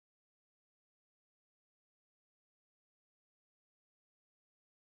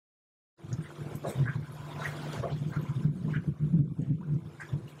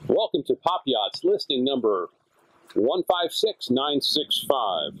Welcome to Pop Yachts, listing number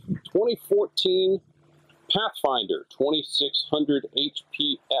 156965, 2014 Pathfinder 2600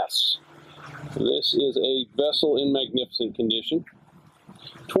 HPS. This is a vessel in magnificent condition,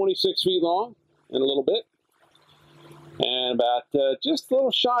 26 feet long and a little bit, and about just a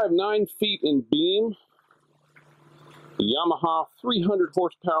little shy of 9 feet in beam. The Yamaha 300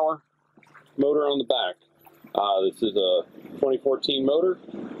 horsepower motor on the back. This is a 2014 motor.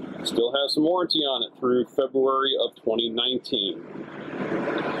 Still has some warranty on it through February of 2019.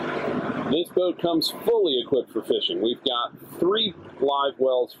 This boat comes fully equipped for fishing. We've got 3 live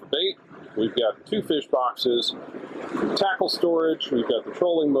wells for bait. We've got 2 fish boxes, tackle storage. We've got the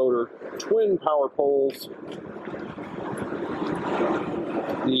trolling motor, twin power poles.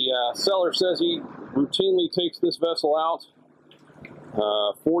 The seller says he routinely takes this vessel out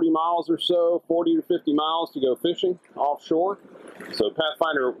 40 miles or so, 40 to 50 miles to go fishing offshore. So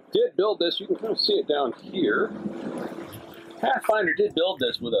Pathfinder did build this. You can kind of see it down here. Pathfinder did build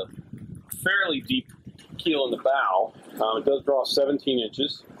this with a fairly deep keel in the bow. It does draw 17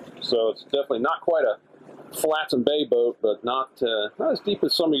 inches, so it's definitely not quite a flats and bay boat, but not as deep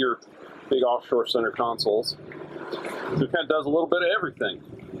as some of your big offshore center consoles. So it kind of does a little bit of everything.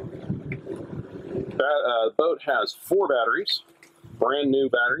 The boat has 4 batteries, brand new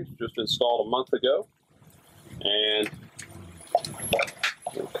batteries, just installed a month ago. And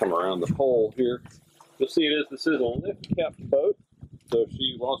we'll come around the pole here. You'll see this is a lift-kept boat. So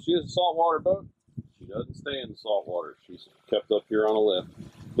while she is a saltwater boat, she doesn't stay in the saltwater. She's kept up here on a lift.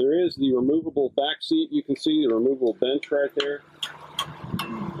 There is the removable back seat. You can see the removable bench right there,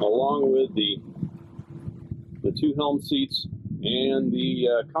 along with the 2 helm seats and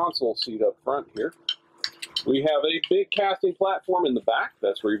the console seat up front here. We have a big casting platform in the back.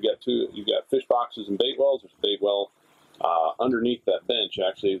 That's where you've got fish boxes and bait wells. There's a bait well underneath that bench.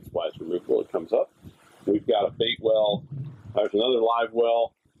 Actually, that's why it's removable. It comes up. We've got a bait well. There's another live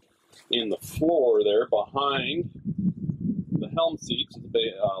well in the floor there behind the helm seats of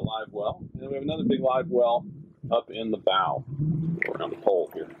the live well. And then we have another big live well up in the bow, around the pole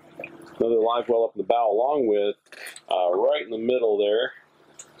here. Another live well up in the bow, along with right in the middle there,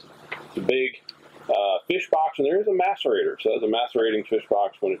 the big fish box, and there is a macerator. So there's a macerating fish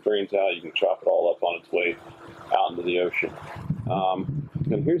box. When it drains out, you can chop it all up on its way out into the ocean.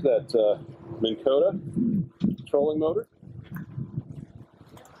 And here's that Minn Kota trolling motor.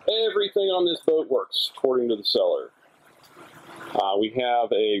 Everything on this boat works according to the seller. We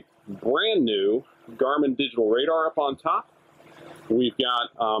have a brand new Garmin digital radar up on top. We've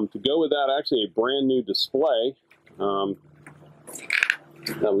got, to go with that, actually a brand new display.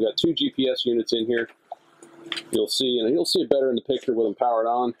 Now we've got 2 GPS units in here. You'll see it better in the picture with them powered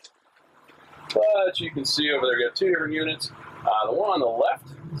on. But you can see over there, we got 2 different units. The one on the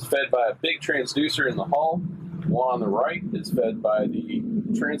left is fed by a big transducer in the hull. The one on the right is fed by the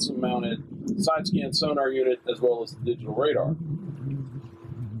transom-mounted side-scan sonar unit, as well as the digital radar.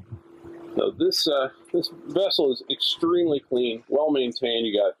 So this vessel is extremely clean, well-maintained.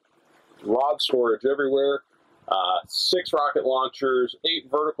 You got rod storage everywhere. 6 rocket launchers, 8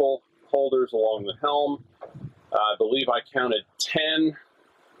 vertical holders along the helm. I believe I counted 10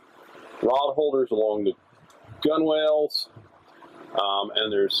 rod holders along the gunwales. And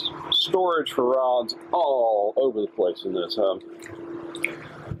there's storage for rods all over the place in this. So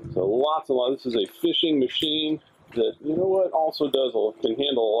lots and lots. This is a fishing machine that, you know what, also can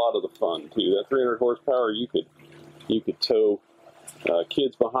handle a lot of the fun too. That 300 horsepower, you could tow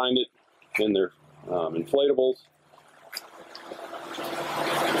kids behind it in their inflatables.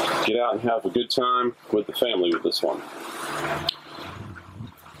 Get out and have a good time with the family with this one.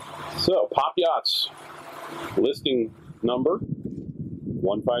 So, Pop Yachts, listing number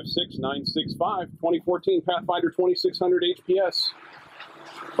 156965, 2014 Pathfinder 2600 HPS.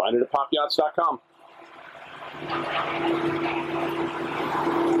 Find it at popyachts.com.